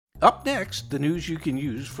Up next, the news you can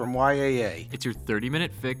use from YAA. It's your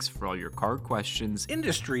 30-minute fix for all your car questions,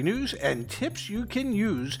 Industry news and tips you can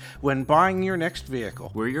use when buying your next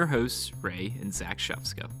vehicle. We're your hosts, Ray and Zach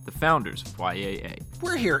Shefska, the founders of YAA.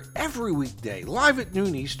 We're here every weekday, live at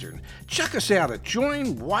noon Eastern. Check us out at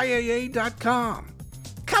joinyaa.com.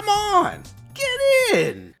 Come on, get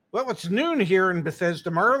in! Well, it's noon here in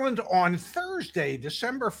Bethesda, Maryland on Thursday,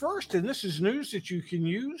 December 1st, and this is news that you can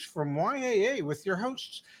use from YAA with your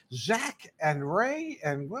hosts, Zach and Ray,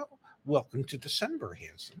 and well, welcome to December,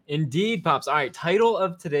 Hanson. Indeed, Pops. All right, title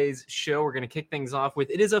of today's show, we're going to kick things off with,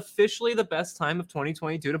 it is officially the best time of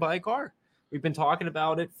 2022 to buy a car. We've been talking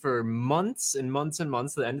about it for months and months and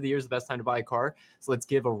months. The end of the year is the best time to buy a car. So let's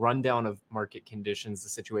give a rundown of market conditions, the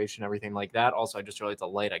situation, everything like that. Also, I just realized the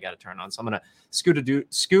light I got to turn on. So I'm going to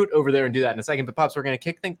scoot over there and do that in a second. But Pops, we're going to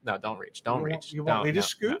kick things. No, don't reach. Don't reach. You want me to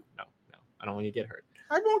scoot? No. I don't want you to get hurt.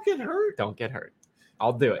 I won't get hurt. Don't get hurt.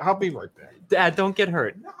 I'll do it. I'll be right back. Dad, don't get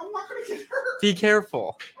hurt. No, I'm not going to get hurt. Be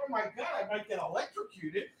careful. Oh my God, I might get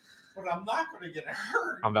electrocuted, but I'm not going to get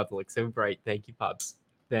hurt. I'm about to look so bright. Thank you, Pops.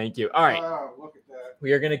 Thank you. All right. Oh, look at that.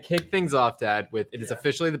 We are going to kick things off, Dad, with it is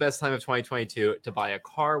officially the best time of 2022 to buy a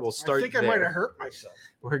car. We'll start I think I might have hurt myself.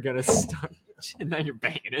 We're going to start. Now you're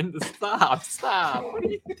banging. Stop. What are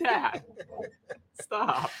you, Dad?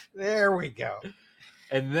 Stop. There we go.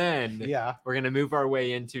 And then we're going to move our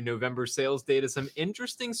way into November sales data. Some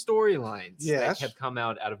interesting storylines that have come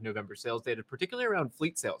out of November sales data, particularly around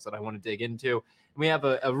fleet sales that I want to dig into. And we have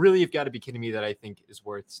a really, you've got to be kidding me, that I think is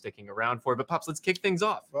worth sticking around for. But Pops, let's kick things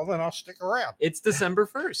off. Well, then I'll stick around. It's December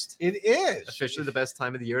 1st. It is. Officially the best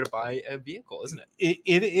time of the year to buy a vehicle, isn't it?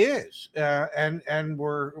 It is. And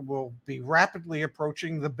we'll be rapidly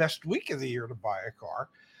approaching the best week of the year to buy a car,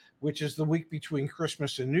 which is the week between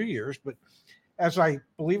Christmas and New Year's. But as I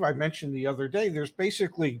believe I mentioned the other day, there's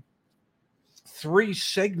basically 3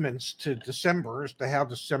 segments to December as to how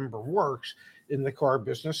December works in the car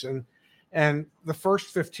business. And the first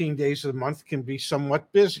 15 days of the month can be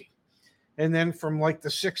somewhat busy. And then from like the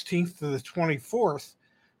 16th to the 24th,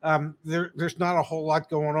 there's not a whole lot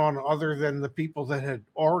going on other than the people that had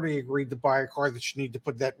already agreed to buy a car that you need to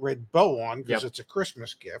put that red bow on because it's a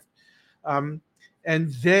Christmas gift.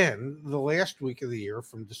 And then the last week of the year,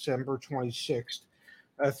 from December 26th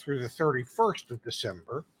through the 31st of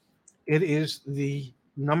December, it is the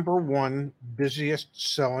number 1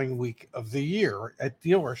 busiest selling week of the year at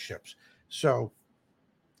dealerships. So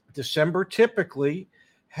December typically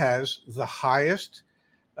has the highest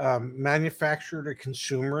manufacturer to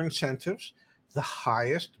consumer incentives, the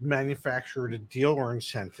highest manufacturer to dealer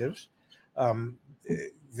incentives.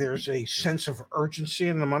 There's a sense of urgency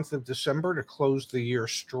in the month of December to close the year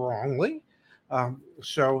strongly.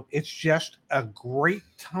 So it's just a great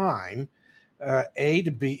time, A,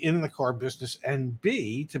 to be in the car business, and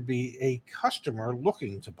B, to be a customer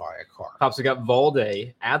looking to buy a car. Pops, we got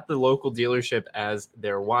Valde at the local dealership as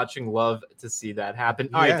they're watching. Love to see that happen.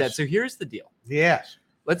 All right, Dad, so here's the deal. Yes.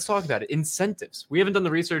 Let's talk about it. Incentives. We haven't done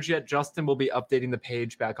the research yet. Justin will be updating the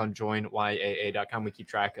page back on joinyaa.com. We keep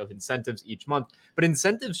track of incentives each month, but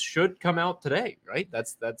incentives should come out today, right?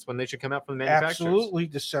 That's when they should come out from the manufacturers. Absolutely.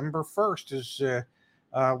 December 1st is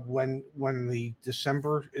when the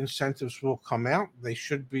December incentives will come out. They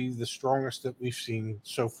should be the strongest that we've seen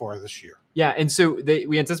so far this year. Yeah, and so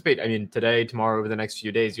we anticipate, today, tomorrow, over the next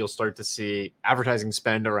few days, you'll start to see advertising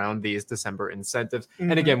spend around these December incentives.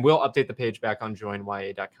 Mm-hmm. And again, we'll update the page back on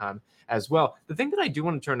joinyaa.com as well. The thing that I do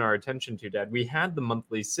want to turn our attention to, Dad, we had the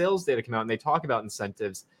monthly sales data come out, and they talk about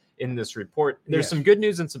incentives in this report. There's some good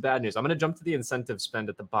news and some bad news. I'm going to jump to the incentive spend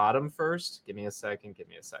at the bottom first. Give me a second.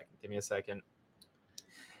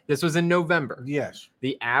 This was in November. Yes.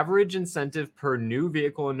 The average incentive per new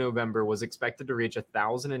vehicle in November was expected to reach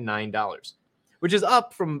 $1,009, which is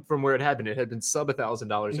up from where it had been. It had been sub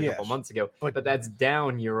 $1,000 a couple months ago, but that's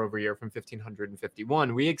down year over year from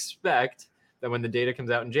 $1,551. We expect that when the data comes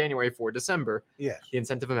out in January for December, the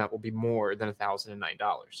incentive amount will be more than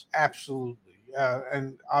 $1,009. Absolutely.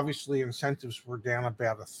 And obviously incentives were down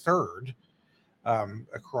about a third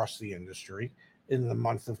across the industry in the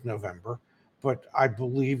month of November. But I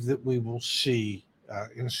believe that we will see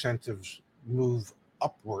incentives move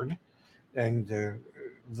upward, and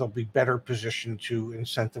they'll be better positioned to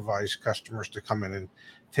incentivize customers to come in and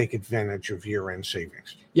take advantage of year-end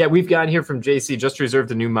savings. Yeah, we've got here from JC, just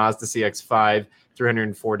reserved a new Mazda CX-5,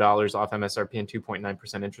 $304 off MSRP and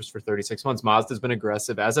 2.9% interest for 36 months. Mazda's been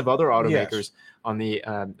aggressive, as have other automakers, on the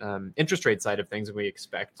interest rate side of things, and we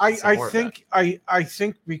expect I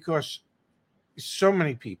think because so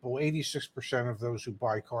many people, 86% of those who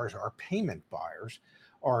buy cars are payment buyers,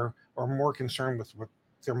 are more concerned with what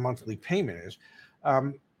their monthly payment is.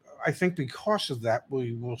 I think because of that,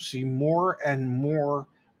 we will see more and more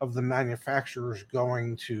of the manufacturers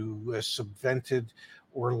going to subvented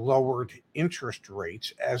or lowered interest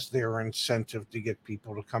rates as their incentive to get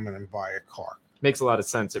people to come in and buy a car. Makes a lot of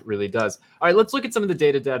sense. It really does. All right, let's look at some of the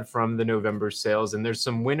data, Dad, from the November sales. And there's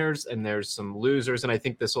some winners and there's some losers. And I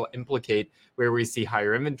think this will implicate where we see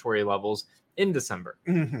higher inventory levels in December.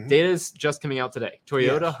 Mhm. Data is just coming out today.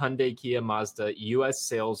 Toyota, Yes. Hyundai, Kia, Mazda, US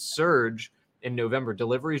sales surge in November.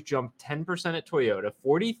 Deliveries jumped 10% at Toyota,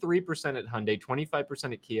 43% at Hyundai,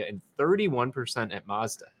 25% at Kia, and 31% at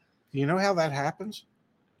Mazda. Do you know how that happens?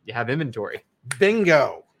 You have inventory.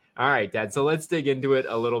 Bingo. All right, Dad. So let's dig into it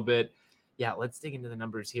a little bit. Yeah, let's dig into the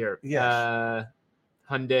numbers here. Yes.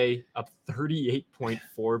 Hyundai up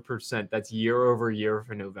 38.4%. That's year over year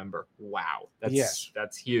for November. Wow.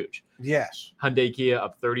 That's huge. Yes. Hyundai Kia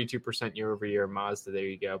up 32% year over year. Mazda, there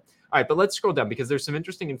you go. All right, but let's scroll down because there's some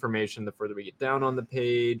interesting information the further we get down on the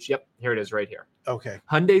page. Yep, here it is right here. Okay.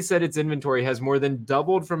 Hyundai said its inventory has more than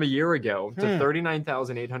doubled from a year ago to Hmm.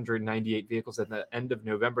 39,898 vehicles at the end of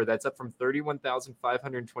November. That's up from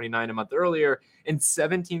 31,529 a month earlier and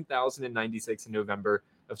 17,096 in November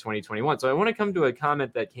of 2021. So I want to come to a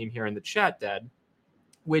comment that came here in the chat, Dad,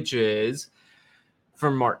 which is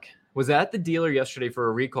from Mark. Was at the dealer yesterday for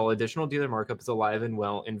a recall. Additional dealer markup is alive and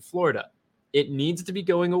well in Florida. It needs to be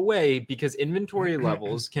going away because inventory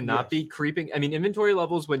levels cannot be creeping. I mean, inventory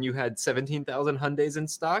levels when you had 17,000 Hyundais in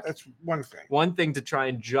stock. That's one thing. One thing to try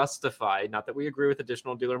and justify, not that we agree with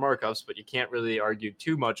additional dealer markups, but you can't really argue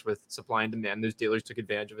too much with supply and demand. Those dealers took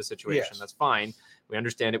advantage of a situation. Yes. That's fine. We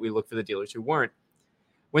understand it. We look for the dealers who weren't.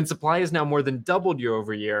 When supply is now more than doubled year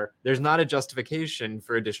over year, there's not a justification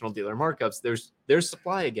for additional dealer markups. There's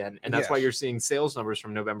supply again, and that's why Yes. you're seeing sales numbers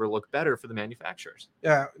from November look better for the manufacturers.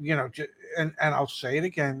 And I'll say it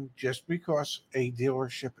again, just because a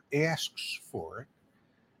dealership asks for it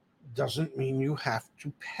doesn't mean you have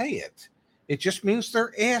to pay it. It just means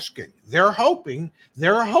they're asking. They're hoping,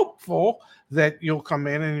 they're hopeful that you'll come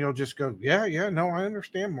in and you'll just go, yeah, no, I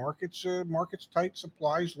understand. Market's tight,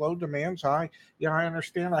 supplies low, demands high. Yeah, I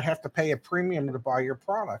understand. I have to pay a premium to buy your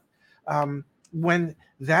product. When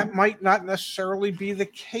that might not necessarily be the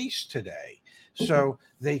case today. So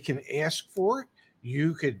they can ask for it.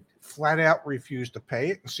 You could flat out refuse to pay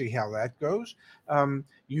it and see how that goes.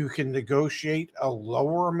 You can negotiate a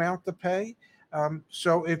lower amount to pay.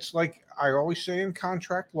 So it's like I always say in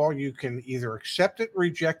contract law, you can either accept it,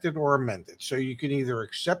 reject it, or amend it. So you can either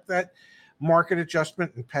accept that market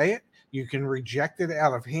adjustment and pay it, you can reject it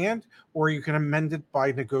out of hand, or you can amend it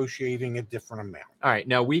by negotiating a different amount. All right.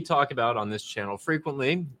 Now, we talk about on this channel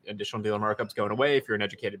frequently additional dealer markups going away. If you're an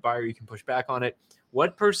educated buyer, you can push back on it.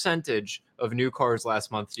 What percentage of new cars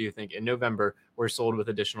last month do you think in November were sold with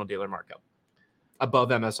additional dealer markup above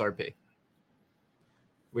MSRP?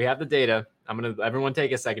 We have the data. Everyone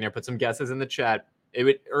take a second here, put some guesses in the chat.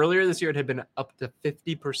 Earlier this year, it had been up to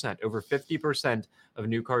 50%, over 50% of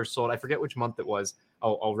new cars sold. I forget which month it was.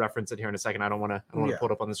 I'll reference it here in a second. I don't want to pull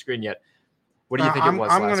it up on the screen yet. What do you think it was?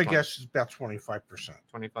 I'm going to guess it's about 25%.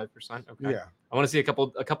 25%. Okay. Yeah. I want to see a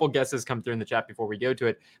couple guesses come through in the chat before we go to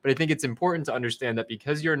it. But I think it's important to understand that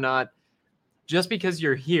because you're not, just because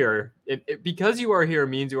you're here, because you are here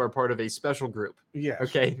means you are part of a special group. Yes.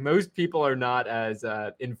 Okay. Most people are not as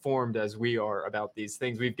informed as we are about these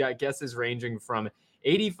things. We've got guesses ranging from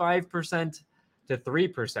 85% to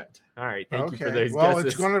 3%. All right. Thank you for those guesses.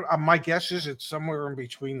 It's going to, my guess is it's somewhere in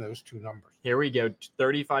between those two numbers. Here we go.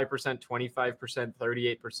 35%, 25%,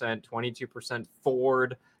 38%, 22%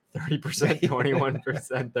 Ford, 30%,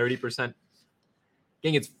 21%, 30%.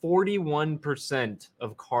 Gang, it's 41%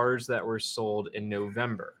 of cars that were sold in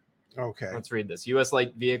November. Okay. Let's read this. U.S.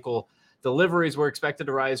 light vehicle deliveries were expected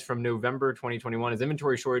to rise from November 2021 as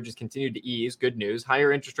inventory shortages continued to ease. Good news.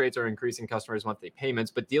 Higher interest rates are increasing customers' monthly payments,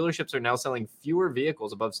 but dealerships are now selling fewer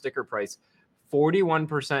vehicles above sticker price,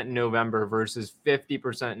 41% in November versus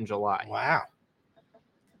 50% in July. Wow.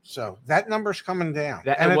 So that number's coming down.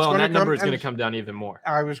 That number is going to come down even more.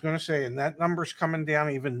 I was going to say, and that number's coming down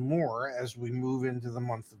even more as we move into the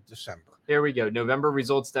month of December. Here we go. November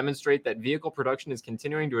results demonstrate that vehicle production is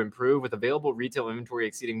continuing to improve, with available retail inventory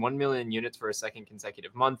exceeding 1 million units for a second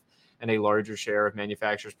consecutive month, and a larger share of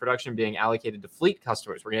manufacturers' production being allocated to fleet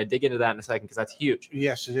customers. We're going to dig into that in a second because that's huge.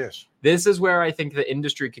 Yes, it is. This is where I think the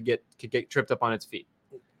industry could get tripped up on its feet.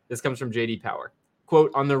 This comes from JD Power.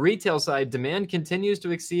 Quote, on the retail side, demand continues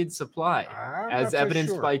to exceed supply, as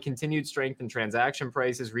evidenced by continued strength in transaction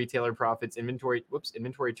prices, retailer profits, inventory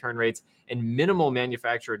turn rates, and minimal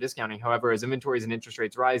manufacturer discounting. However, as inventories and interest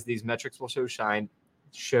rates rise, these metrics will show signs,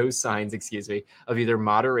 of either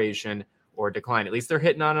moderation or decline. At least they're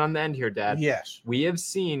hitting on the end here, Dad. Yes. We have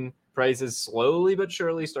seen prices slowly but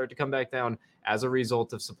surely start to come back down as a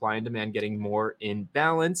result of supply and demand getting more in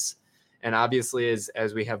balance. And obviously,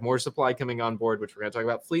 as we have more supply coming on board, which we're going to talk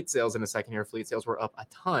about fleet sales in a second here, fleet sales were up a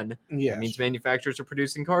ton. Yes. That means manufacturers are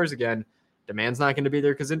producing cars again. Demand's not going to be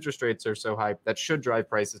there because interest rates are so high. That should drive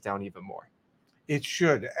prices down even more. It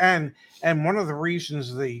should. And one of the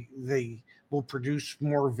reasons they will produce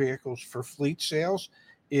more vehicles for fleet sales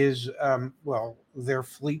is, their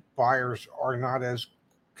fleet buyers are not as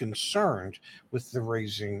concerned with the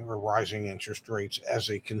rising interest rates as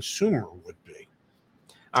a consumer would be.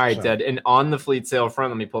 All right, So- Dad. And on the fleet sale front,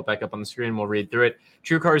 let me pull it back up on the screen. We'll read through it.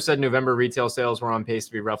 TrueCar said November retail sales were on pace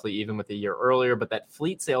to be roughly even with a year earlier, but that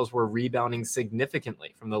fleet sales were rebounding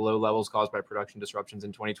significantly from the low levels caused by production disruptions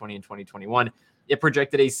in 2020 and 2021. It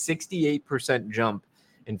projected a 68% jump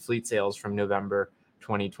in fleet sales from November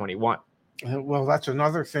 2021. Well, that's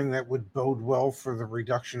another thing that would bode well for the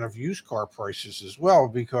reduction of used car prices as well,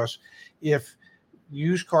 because if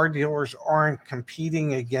used car dealers aren't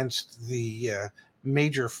competing against the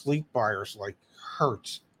major fleet buyers like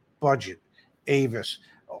Hertz, Budget, Avis,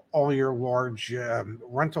 all your large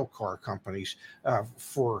rental car companies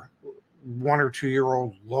for 1 or 2 year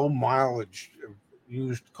old low mileage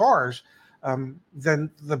used cars,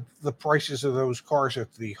 then the prices of those cars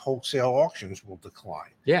at the wholesale auctions will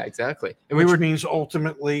decline. Yeah, exactly. And Which means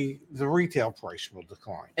ultimately the retail price will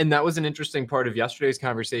decline. And that was an interesting part of yesterday's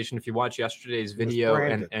conversation. If you watch yesterday's video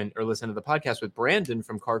and or listen to the podcast with Brandon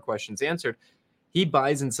from Car Questions Answered, he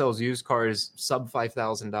buys and sells used cars sub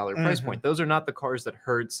 $5,000 price point. Those are not the cars that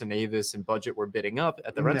Hertz and Avis and Budget were bidding up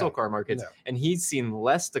at the rental car markets. And he's seen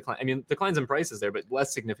less decline. I mean, declines in prices there, but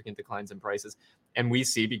less significant declines in prices. And we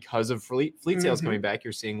see because of fleet sales coming back,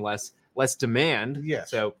 you're seeing less demand.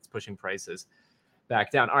 Yes. So it's pushing prices back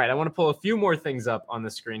down. All right, I want to pull a few more things up on the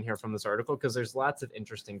screen here from this article because there's lots of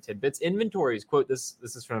interesting tidbits. Inventories, quote, this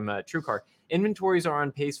is from TrueCar. Inventories are on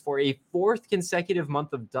pace for a 4th consecutive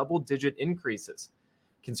month of double-digit increases.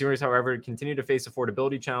 Consumers, however, continue to face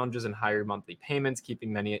affordability challenges and higher monthly payments,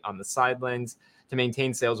 keeping many on the sidelines. To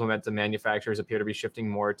maintain sales momentum, manufacturers appear to be shifting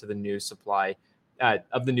more to the new supply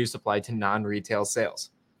to non-retail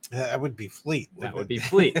sales. That would be fleet. That would be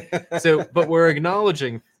fleet. So, but we're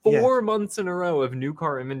acknowledging 4 months in a row of new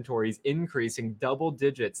car inventories increasing double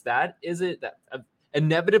digits. That is it. That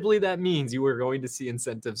inevitably that means you are going to see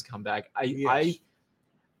incentives come back. I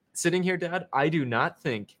sitting here, Dad, I do not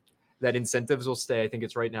think that incentives will stay. I think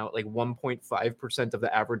it's right now at like 1.5% of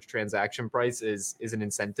the average transaction price is an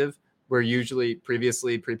incentive. Where usually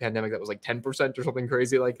previously pre-pandemic that was like 10% or something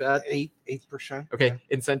crazy like that. 8%. Okay, Yeah.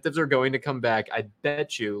 Incentives are going to come back. I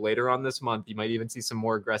bet you later on this month you might even see some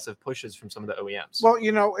more aggressive pushes from some of the OEMs. Well,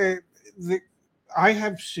 I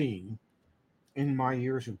have seen in my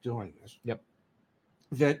years of doing this,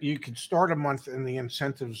 that you could start a month and the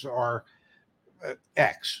incentives are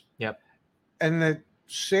X. Yep. And the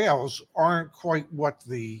sales aren't quite what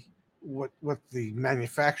the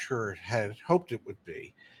manufacturer had hoped it would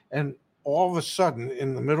be. And all of a sudden,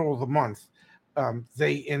 in the middle of the month,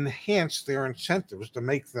 they enhance their incentives to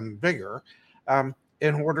make them bigger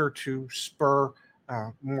in order to spur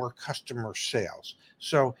more customer sales.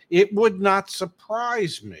 So it would not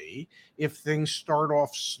surprise me if things start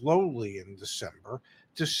off slowly in December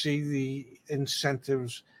to see the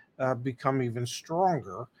incentives become even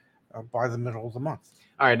stronger by the middle of the month.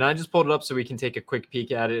 All right, and I just pulled it up so we can take a quick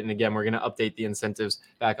peek at it. And again, we're going to update the incentives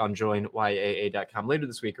back on joinyaa.com later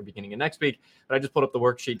this week or beginning of next week. But I just pulled up the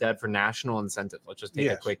worksheet, Dad, for national incentives. Let's just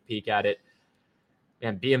take a quick peek at it.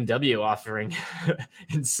 And BMW offering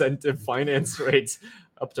incentive finance rates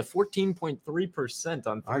up to 14.3%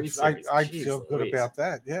 on 3 series. I feel good about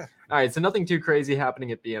that, yeah. All right, so nothing too crazy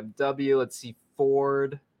happening at BMW. Let's see,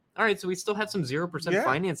 Ford. All right, so we still have some 0%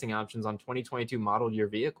 financing options on 2022 model year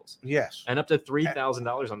vehicles. Yes. And up to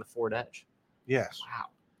 $3,000 on the Ford Edge. Yes. Wow.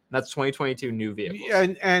 That's 2022 new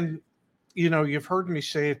vehicles. And you've heard me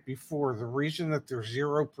say it before. The reason that there's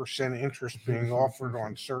 0% interest being offered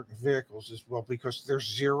on certain vehicles is because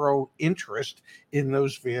there's zero interest in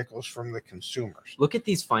those vehicles from the consumers. Look at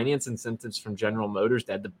these finance incentives from General Motors,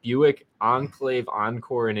 Dad. The Buick Enclave,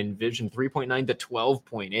 Encore, and Envision 3.9 to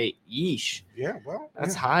 12.8. Yeesh. Yeah, well,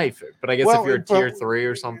 that's high. But I guess if you're a tier 3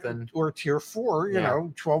 or something, or tier 4,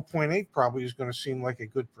 12.8 probably is going to seem like a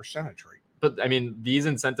good percentage rate. But I mean, these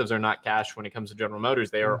incentives are not cash when it comes to General Motors.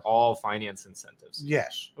 They are all finance incentives.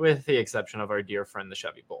 Yes. With the exception of our dear friend, the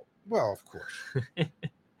Chevy Bolt. Well, of course.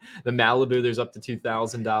 The Malibu, there's up to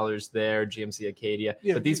 $2,000 there. GMC Acadia.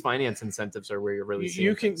 Yeah, but these finance incentives are where you're really seeing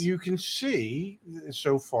you can see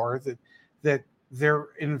so far that they're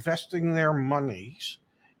investing their monies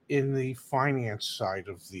in the finance side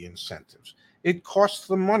of the incentives. It costs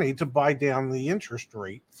them money to buy down the interest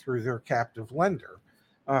rate through their captive lender.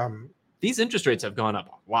 These interest rates have gone up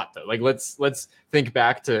a lot, though. Like let's think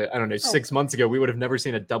back to, I don't know, 6 months ago, we would have never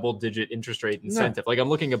seen a double-digit interest rate incentive. Like I'm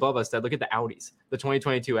looking above us, Dad. Look at the Audis, the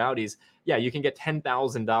 2022 Audis. Yeah, you can get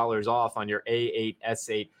 $10,000 off on your A8,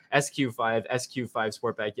 S8, SQ5, SQ5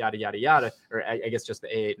 Sportback, yada yada yada, or I guess just the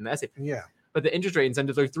A8 and the S8. Yeah, but the interest rate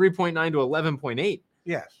incentives are 3.9 to 11.8.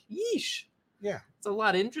 yes, Yeesh. yeah, it's a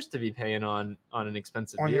lot of interest to be paying on an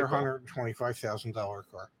expensive on vehicle. your $125,000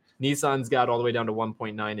 car. Nissan's got all the way down to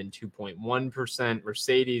 1.9 and 2.1%.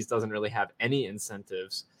 Mercedes doesn't really have any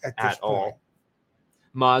incentives at all.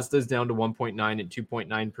 Mazda's down to 1.9 and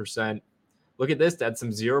 2.9%. Look at this. That's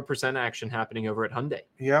some 0% action happening over at Hyundai.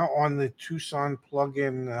 Yeah, on the Tucson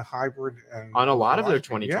plug-in hybrid. And on a lot of their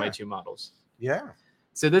 2022 models. Yeah.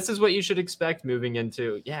 So this is what you should expect moving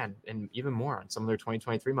into, and even more on some of their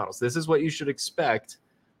 2023 models. This is what you should expect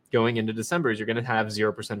going into December, is you're going to have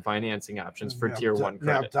 0% financing options for tier 1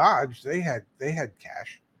 credit. Now Dodge, they had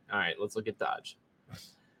cash. All right, let's look at Dodge.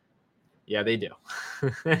 Yeah, they do.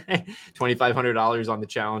 $2,500 on the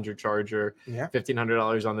Challenger Charger. Yeah.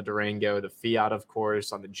 $1,500 on the Durango, the Fiat, of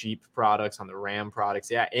course, on the Jeep products, on the Ram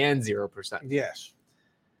products. Yeah, and 0%. Yes.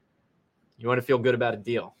 You want to feel good about a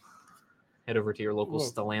deal? Head over to your local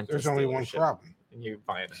Stellantis. There's only one problem. And you're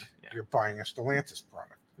buying You're buying a Stellantis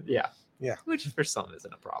product. Yeah. Yeah. Which for some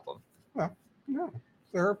isn't a problem. Well, no.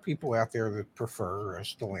 There are people out there that prefer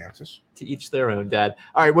Stellantis. To each their own, Dad.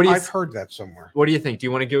 All right, what do you? I've heard that somewhere. What do you think? Do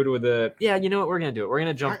you want to go to the? Yeah, you know what? We're gonna do it. We're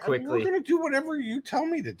gonna jump quickly. We're gonna do whatever you tell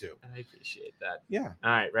me to do. I appreciate that. Yeah.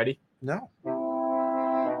 All right, ready? No.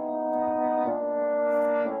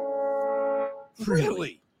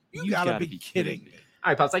 Really? You gotta be kidding me.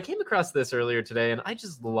 All right, Pops, I came across this earlier today, and I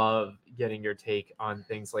just love getting your take on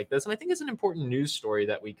things like this. And I think it's an important news story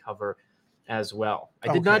that we cover as well.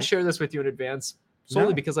 I did not share this with you in advance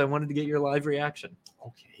solely because I wanted to get your live reaction.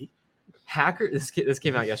 Okay. This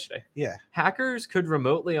came out yesterday. Yeah. Hackers could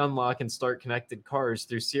remotely unlock and start connected cars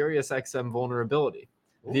through SiriusXM vulnerability.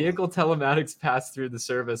 Ooh. Vehicle telematics pass through the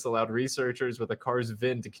service allowed researchers with a car's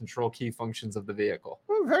VIN to control key functions of the vehicle.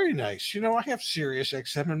 Oh, very nice. You know, I have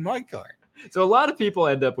SiriusXM in my car. So a lot of people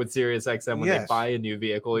end up with SiriusXM when they buy a new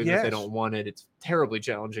vehicle, even if they don't want it. It's terribly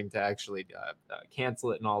challenging to actually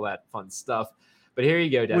cancel it and all that fun stuff. But here you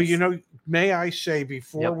go, Des. Well, you know, may I say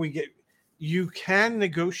before we get, you can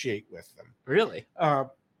negotiate with them. Really? On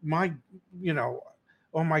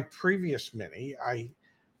my previous Mini,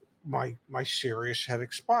 my Sirius had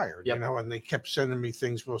expired, and they kept sending me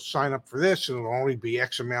things. We'll sign up for this, and it'll only be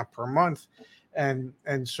X amount per month, and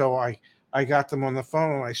so I got them on the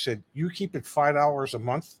phone and I said, you keep it $5 a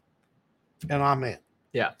month and I'm in.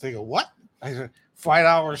 Yeah. They go, what? I said,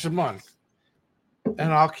 $5 a month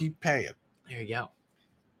and I'll keep paying. There you go.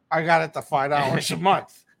 I got it to $5 a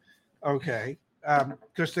month. Okay.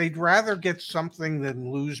 Because they'd rather get something than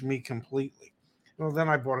lose me completely. Well, then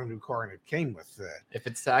I bought a new car and it came with that. If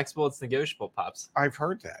it's taxable, it's negotiable, Pops. I've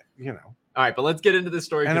heard that, All right, but let's get into the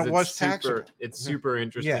story. And it was taxable. It's super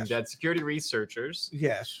interesting. Yes. That security researchers,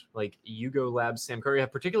 like Yugo Labs, Sam Curry,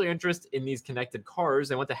 have particular interest in these connected cars.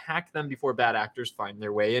 They want to hack them before bad actors find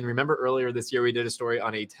their way in. Remember earlier this year, we did a story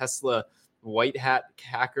on a Tesla white hat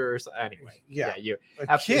hacker. Anyway,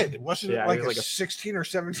 kid. It wasn't like a 16 or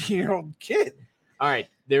 17-year-old kid. All right,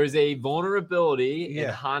 there is a vulnerability in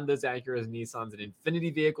Honda's, Acura's, Nissans, and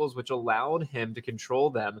Infiniti vehicles, which allowed him to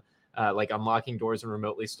control them, like unlocking doors and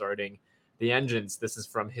remotely starting the engines. This is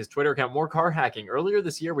from his Twitter account. More car hacking. Earlier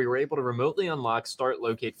this year, we were able to remotely unlock, start,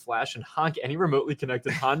 locate, flash, and honk any remotely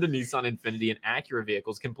connected Honda, Nissan, Infiniti, and Acura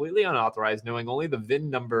vehicles completely unauthorized, knowing only the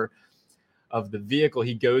VIN number of the vehicle.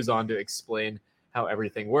 He goes on to explain how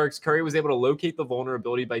everything works. Curry was able to locate the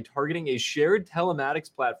vulnerability by targeting a shared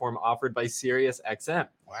telematics platform offered by SiriusXM.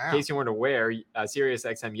 Wow. In case you weren't aware,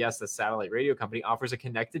 SiriusXM, yes, the satellite radio company, offers a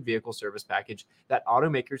connected vehicle service package that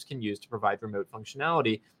automakers can use to provide remote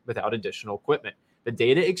functionality without additional equipment. The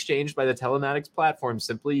data exchanged by the telematics platform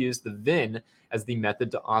simply used the VIN as the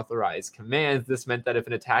method to authorize commands. This meant that if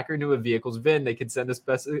an attacker knew a vehicle's VIN, they could send a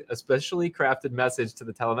specially crafted message to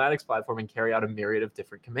the telematics platform and carry out a myriad of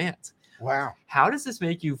different commands. Wow. How does this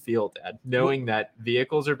make you feel, Dad, knowing that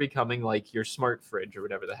vehicles are becoming like your smart fridge or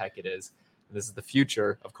whatever the heck it is? And this is the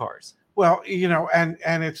future of cars. Well, and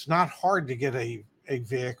it's not hard to get a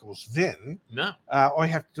vehicle's VIN. No. All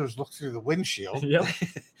you have to do is look through the windshield. Yep.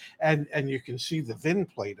 and you can see the VIN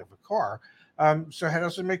plate of a car. So how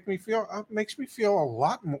does it make me feel? It makes me feel a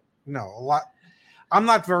lot more. No, a lot. I'm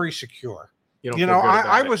not very secure. You don't feel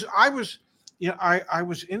good about I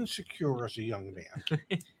was insecure as a young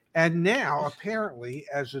man. And now, apparently,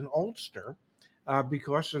 as an oldster,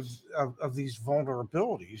 because of these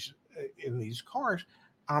vulnerabilities in these cars,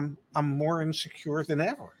 I'm more insecure than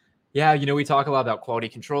ever. Yeah, we talk a lot about quality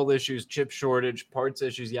control issues, chip shortage, parts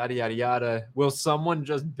issues, yada yada yada. Will someone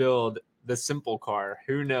just build the simple car?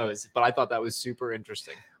 Who knows? But I thought that was super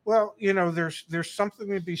interesting. Well, there's something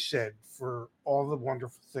to be said for all the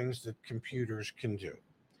wonderful things that computers can do.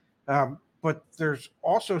 But there's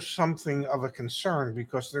also something of a concern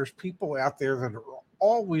because there's people out there that are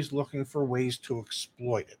always looking for ways to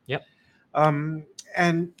exploit it. Yep.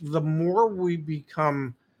 And the more we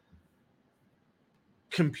become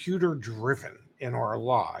computer driven in our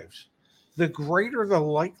lives, the greater the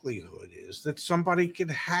likelihood is that somebody could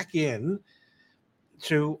hack in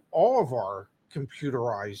to all of our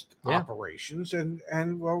computerized operations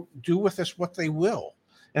and well do with us what they will.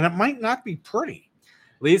 And it might not be pretty.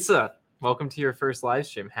 Lisa, welcome to your first live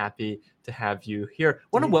stream. Happy to have you here.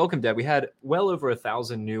 Want to welcome, Deb. We had well over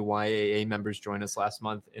 1,000 new YAA members join us last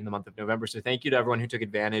month in the month of November. So thank you to everyone who took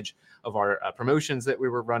advantage of our promotions that we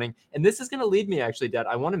were running. And this is going to lead me, actually, Deb.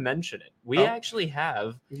 I want to mention it. We actually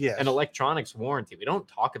have an electronics warranty. We don't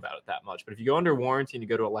talk about it that much, but if you go under warranty and you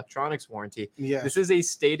go to electronics warranty, this is a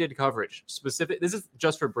stated coverage specific. This is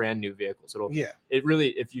just for brand new vehicles. It really,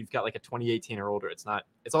 if you've got like a 2018 or older,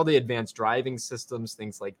 it's all the advanced driving systems,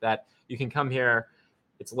 things like that. You can come here.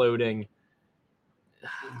 It's loading.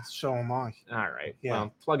 So am I. All right. Yeah.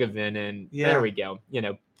 Well, plug a VIN in. There we go.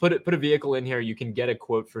 Put a vehicle in here. You can get a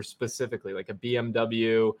quote for specifically like a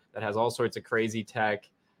BMW that has all sorts of crazy tech.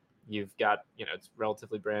 You've got, it's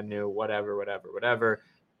relatively brand new, whatever.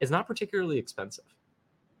 It's not particularly expensive.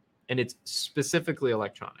 And it's specifically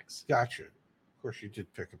electronics. Gotcha. Of course, you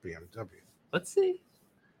did pick a BMW. Let's see.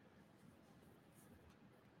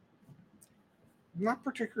 Not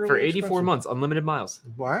particularly for 84 expensive. months, unlimited miles.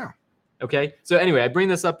 Wow. Okay. So anyway, I bring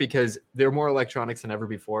this up because there are more electronics than ever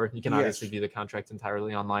before. You can obviously view the contract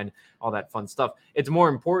entirely online, all that fun stuff. It's more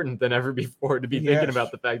important than ever before to be thinking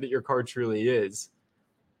about the fact that your car truly is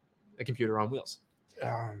a computer on wheels.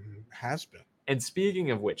 Has been. And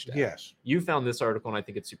speaking of which, Dad, you found this article and I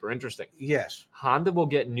think it's super interesting. Yes. Honda will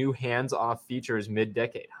get new hands-off features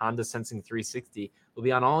mid-decade. Honda Sensing 360 will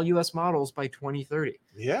be on all U.S. models by 2030.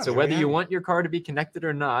 Yeah. So whether you want your car to be connected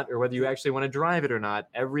or not, or whether you actually want to drive it or not,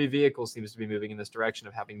 every vehicle seems to be moving in this direction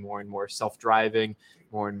of having more and more self-driving,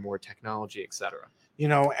 more and more technology, etc.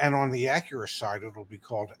 And on the Acura side, it'll be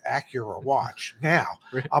called Acura Watch. Now,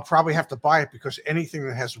 I'll probably have to buy it because anything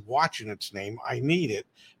that has watch in its name, I need it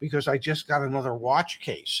because I just got another watch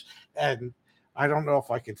case. And I don't know if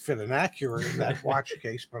I could fit an Acura in that watch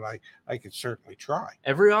case, but I could certainly try.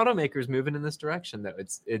 Every automaker is moving in this direction, though.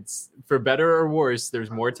 It's for better or worse, there's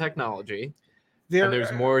more technology. And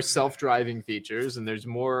there's more self-driving features and there's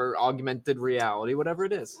more augmented reality, whatever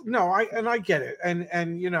it is. No, I get it.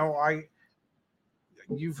 And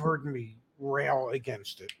you've heard me rail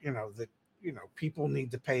against it, that, people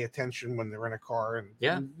need to pay attention when they're in a car and,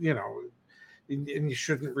 and you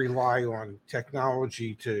shouldn't rely on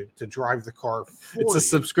technology to drive the car. It's a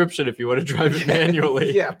subscription if you want to drive it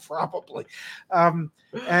manually. Yeah, probably. And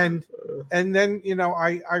then,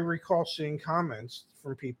 I recall seeing comments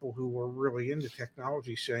from people who were really into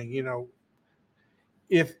technology saying,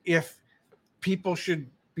 if people should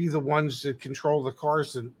be the ones that control the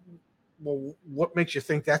cars, then well, what makes you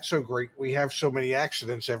think that's so great? We have so many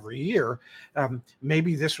accidents every year.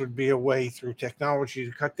 Maybe this would be a way through technology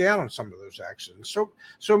to cut down on some of those accidents.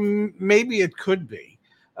 So maybe it could be,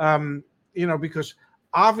 because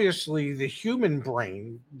obviously the human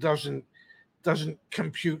brain doesn't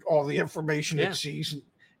compute all the information it sees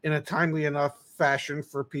in a timely enough fashion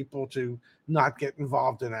for people to not get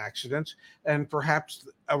involved in accidents. And perhaps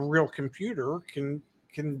a real computer can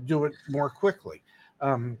do it more quickly.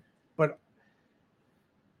 But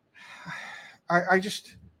I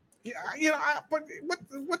just, but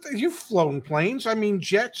what you've flown planes? I mean,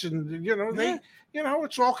 jets, and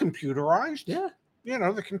it's all computerized. Yeah.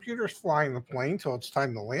 The computer's flying the plane till it's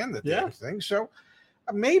time to land the damn thing. So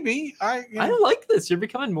maybe I like this. You're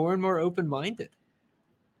becoming more and more open-minded.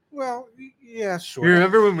 Well, yeah, sure. You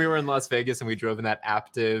remember when we were in Las Vegas and we drove in that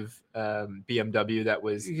Aptiv BMW that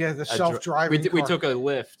was the self-driving car. We took a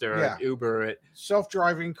Lyft or an Uber.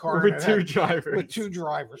 Self-driving car with two drivers. With two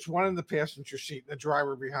drivers, one in the passenger seat and the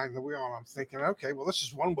driver behind the wheel. And I'm thinking, okay, well, this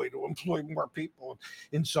is one way to employ more people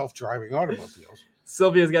in self-driving automobiles.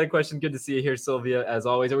 Sylvia's got a question. Good to see you here, Sylvia. As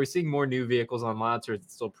always, are we seeing more new vehicles on lots, or is it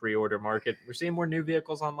still pre-order market? We're seeing more new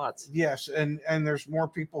vehicles on lots. Yes, and there's more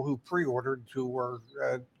people who pre-ordered who are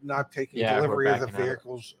not taking delivery of the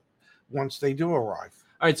vehicles once they do arrive.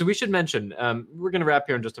 All right, so we should mention we're going to wrap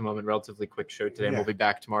here in just a moment. Relatively quick show today, and Yeah. we'll be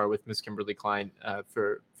back tomorrow with Miss Kimberly Klein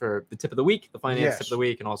for the tip of the week, the finance tip of the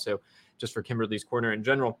week, and also just for Kimberly's Corner in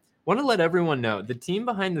general. Want to let everyone know the team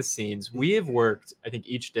behind the scenes. We have worked, I think,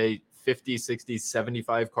 each day 50, 60,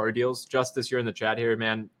 75 car deals. Justice, you're in the chat here,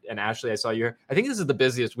 man, and Ashley, I saw you here. I think this is the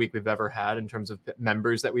busiest week we've ever had in terms of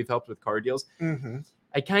members that we've helped with car deals. Mm-hmm.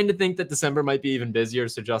 I kind of think that December might be even busier.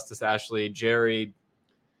 So Justice, Ashley, Jerry,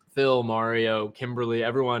 Phil, Mario, Kimberly,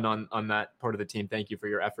 everyone on that part of the team, thank you for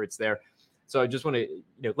your efforts there. So I just want to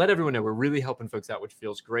let everyone know we're really helping folks out, which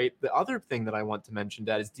feels great. The other thing that I want to mention,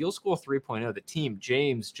 Dad, is Deal School 3.0. The team,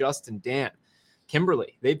 James, Justin, Dan,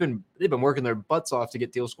 Kimberly, they've been working their butts off to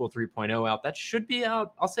get Deal School 3.0 out. That should be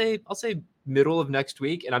out, I'll say middle of next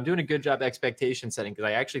week. And I'm doing a good job expectation setting because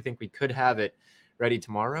I actually think we could have it ready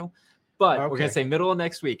tomorrow. But we're going to say middle of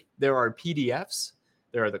next week. There are PDFs.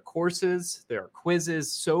 There are the courses. There are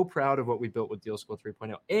quizzes. So proud of what we built with Deal School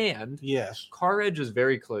 3.0. And yes, Car Edge is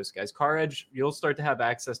very close, guys. Car Edge, you'll start to have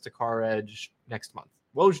access to Car Edge next month.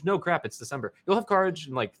 Well, no crap, it's December. You'll have Car Edge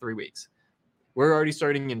in like 3 weeks. We're already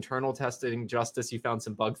starting internal testing. Justice, you found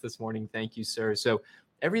some bugs this morning. Thank you, sir. So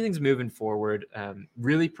everything's moving forward.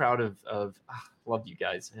 Really proud of love you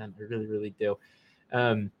guys, man. I really, really do.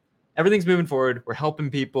 Everything's moving forward. We're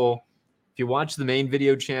helping people. If you watch the main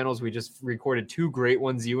video channels, we just recorded 2 great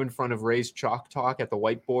ones. You in front of Ray's Chalk Talk at the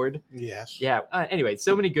whiteboard. Yes. Yeah. Anyway,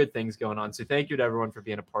 so many good things going on. So thank you to everyone for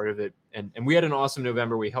being a part of it. And we had an awesome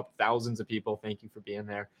November. We helped thousands of people. Thank you for being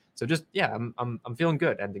there. So just, yeah, I'm feeling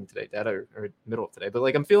good ending today, Dad, or middle of today. But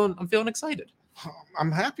like I'm feeling excited.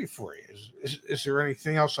 I'm happy for you. Is there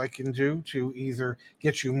anything else I can do to either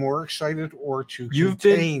get you more excited or to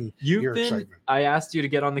contain your excitement? I asked you to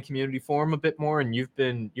get on the community forum a bit more, and you've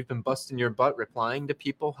been busting your butt, replying to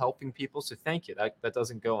people, helping people. So thank you. That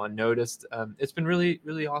doesn't go unnoticed. It's been really,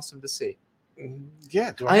 really awesome to see.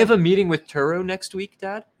 Yeah. I have a meeting with Turo next week,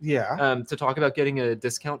 Dad. Yeah. To talk about getting a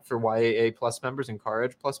discount for YAA Plus members and Car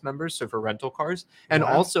Edge Plus members, so for rental cars. And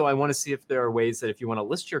also, I want to see if there are ways that if you want to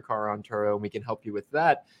list your car on Turo, and we can help you with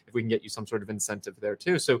that, if we can get you some sort of incentive there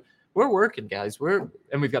too. So we're working, guys.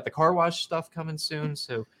 We've got the car wash stuff coming soon.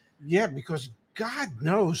 So yeah, because God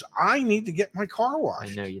knows I need to get my car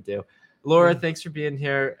washed. I know you do. Laura, thanks for being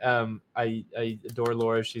here. I adore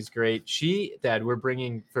Laura. She's great. Dad, we're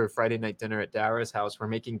bringing for Friday night dinner at Dara's house. We're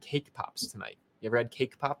making cake pops tonight. You ever had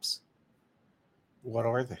cake pops? What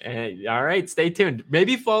are they? All right, stay tuned.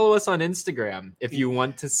 Maybe follow us on Instagram if you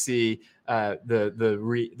want to see the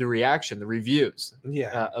reaction, the reviews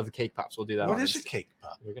of cake pops. We'll do that. What is a cake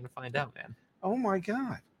pop? We're gonna find out, man. Oh my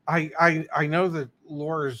God. I know that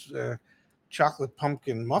Laura's chocolate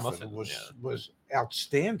pumpkin muffin was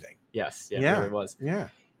outstanding. Yes, it really was. Yeah.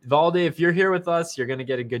 Valde, if you're here with us, you're going to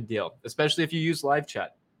get a good deal, especially if you use live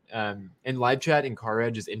chat. And live chat in Car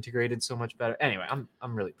Edge is integrated so much better. Anyway,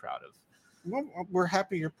 I'm really proud of. Well, we're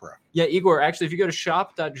happy you're proud. Yeah, Igor, actually, if you go to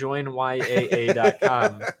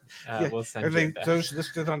shop.joinyaa.com, we'll send you those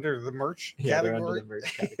listed under the merch category. They're under the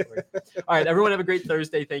merch category. All right, everyone have a great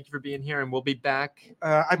Thursday. Thank you for being here, and we'll be back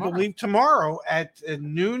I believe tomorrow at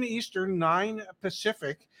noon Eastern, 9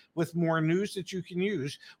 Pacific, with more news that you can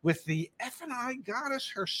use with the F&I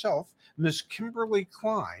goddess herself, Miss Kimberly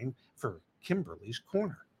Klein, for Kimberly's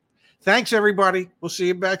Corner. Thanks, everybody. We'll see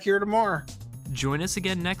you back here tomorrow. Join us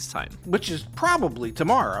again next time, which is probably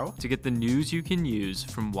tomorrow, to get the news you can use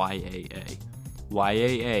from YAA.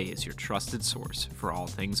 YAA is your trusted source for all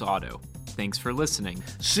things auto. Thanks for listening.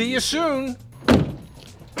 See you soon.